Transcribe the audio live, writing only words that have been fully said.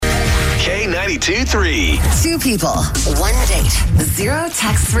K92-3. Two people, one date, 0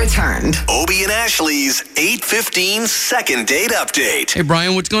 texts returned. Obie and Ashley's 8:15 second date update. Hey,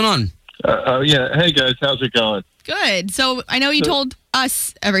 Brian, what's going on? Yeah. Hey, guys. How's it going? Good. So I know you told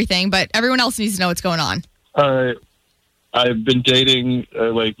us everything, but everyone else needs to know what's going on. I've been dating,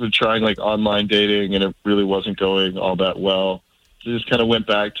 been trying online dating, and it really wasn't going all that well. So just kind of went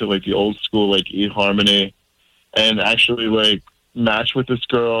back to the old school eHarmony, and actually matched with this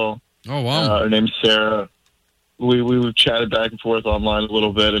girl. Oh, wow. Her name's Sarah. We chatted back and forth online a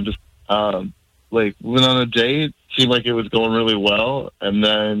little bit, and just went on a date. Seemed like it was going really well, and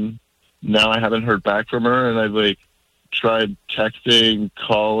then now I haven't heard back from her, and I've tried texting,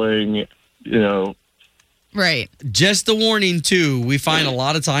 calling, Right. Just a warning, too. We find a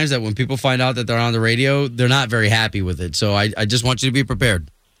lot of times that when people find out that they're on the radio, they're not very happy with it. So I just want you to be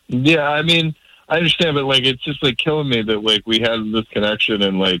prepared. Yeah, I mean, I understand, but it's just killing me that we had this connection,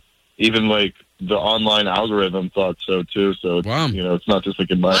 and even the online algorithm thought so too. So it's, wow. It's not just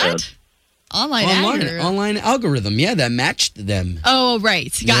in my head. Online algorithm. Online algorithm, yeah, that matched them. Oh,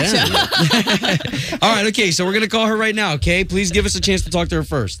 right. Gotcha. Yeah. All right, okay, so we're going to call her right now, okay? Please give us a chance to talk to her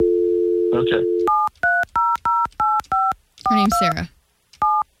first. Okay. Her name's Sarah.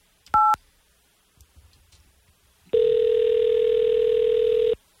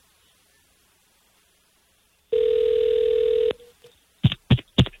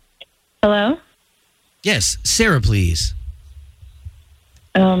 Hello? Yes, Sarah, please.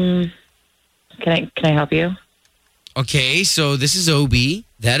 Can I help you? Okay, so this is Obie.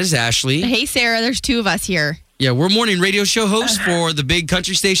 That is Ashley. Hey, Sarah. There's two of us here. Yeah, we're morning radio show hosts for the big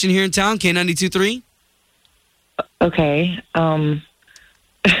country station here in town, K92.3. Okay. I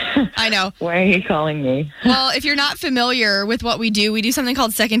know. Why are you calling me? Well, if you're not familiar with what we do something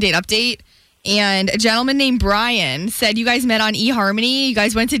called Second Date Update. And a gentleman named Brian said you guys met on eHarmony. You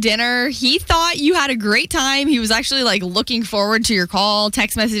guys went to dinner. He thought you had a great time. He was actually looking forward to your call,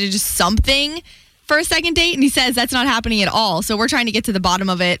 text messages, something for a second date. And he says that's not happening at all. So we're trying to get to the bottom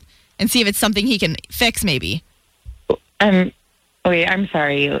of it and see if it's something he can fix maybe. I'm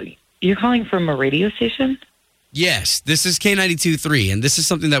sorry. You're calling from a radio station? Yes, this is K92.3, and this is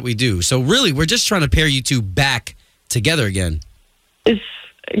something that we do. So really, we're just trying to pair you two back together again. It's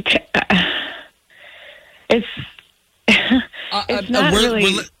not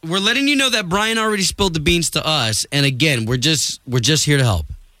really... We're letting you know that Brian already spilled the beans to us, and again, we're just here to help.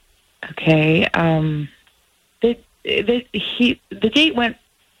 Okay. The date went.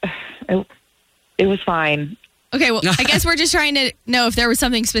 It was fine. Okay, well, I guess we're just trying to know if there was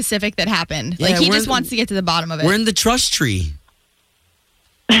something specific that happened. Yeah, he just wants to get to the bottom of it. We're in the trust tree.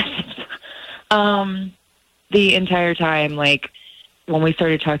 The entire time, when we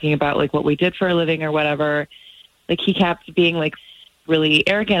started talking about what we did for a living or whatever, he kept being really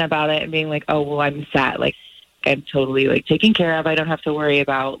arrogant about it and being oh, well, I'm set. I'm totally taken care of. I don't have to worry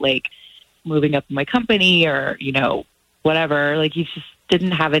about moving up in my company or, whatever. He just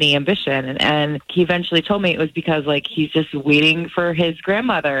didn't have any ambition. And he eventually told me it was because he's just waiting for his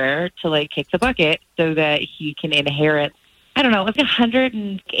grandmother to kick the bucket so that he can inherit, I don't know,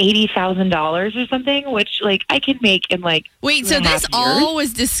 $180,000 or something, which I can make in Wait, so this all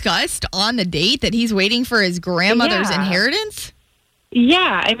was discussed on the date that he's waiting for his grandmother's inheritance?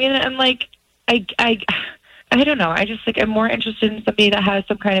 Yeah, I mean, and I don't know. I just I'm more interested in somebody that has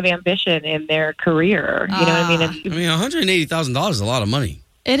some kind of ambition in their career. You know what I mean? $180,000 is a lot of money.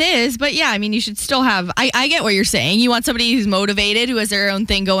 It is, but yeah, I mean, you should still have. I get what you're saying. You want somebody who's motivated, who has their own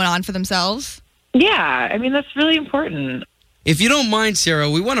thing going on for themselves. Yeah, I mean, that's really important. If you don't mind, Sarah,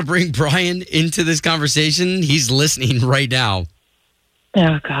 we want to bring Brian into this conversation. He's listening right now.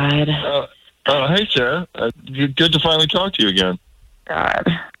 Oh, God. Hey, Sarah. Good to finally talk to you again. God.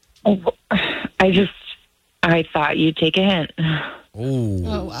 I thought you'd take a hint.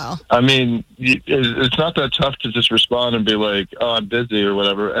 Oh, wow. I mean, it's not that tough to just respond and be oh, I'm busy or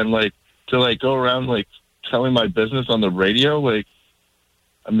whatever. And to go around telling my business on the radio.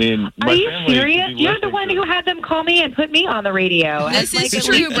 I mean, are you serious? You're the one who had them call me and put me on the radio. This is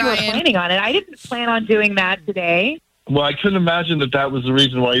true, Brian. You were planning on it. I didn't plan on doing that today. Well, I couldn't imagine that was the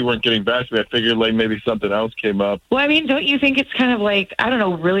reason why you weren't getting back to me. I figured maybe something else came up. Well, I mean, don't you think it's kind of I don't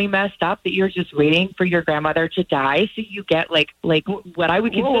know, really messed up that you're just waiting for your grandmother to die so you get what I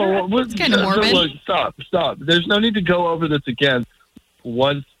would consider... It's kind of morbid. Look, stop. There's no need to go over this again.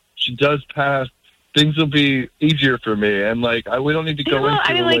 Once she does pass, things will be easier for me. And we don't need to go into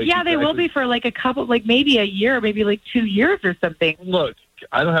I mean, they will be for a couple, maybe a year, maybe 2 years or something. Look,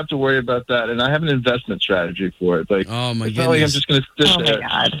 I don't have to worry about that, and I have an investment strategy for it. Oh my it's goodness! not I'm just going to sit there. Oh my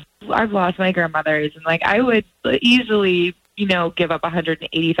God! I've lost my grandmothers, and I would easily, give up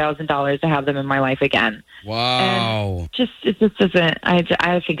 $180,000 to have them in my life again. Wow. And it just doesn't. I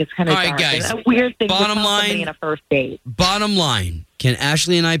think it's kind of All right, guys. a weird thing to tell Bottom line- somebody in a first date. Bottom line, can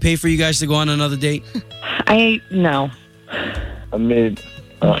Ashley and I pay for you guys to go on another date? No. I mean,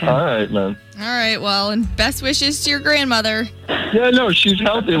 Okay. all right, man. All right, well, and best wishes to your grandmother. Yeah, no, she's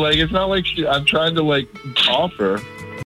healthy. Like, it's not like I'm trying to, like, offer.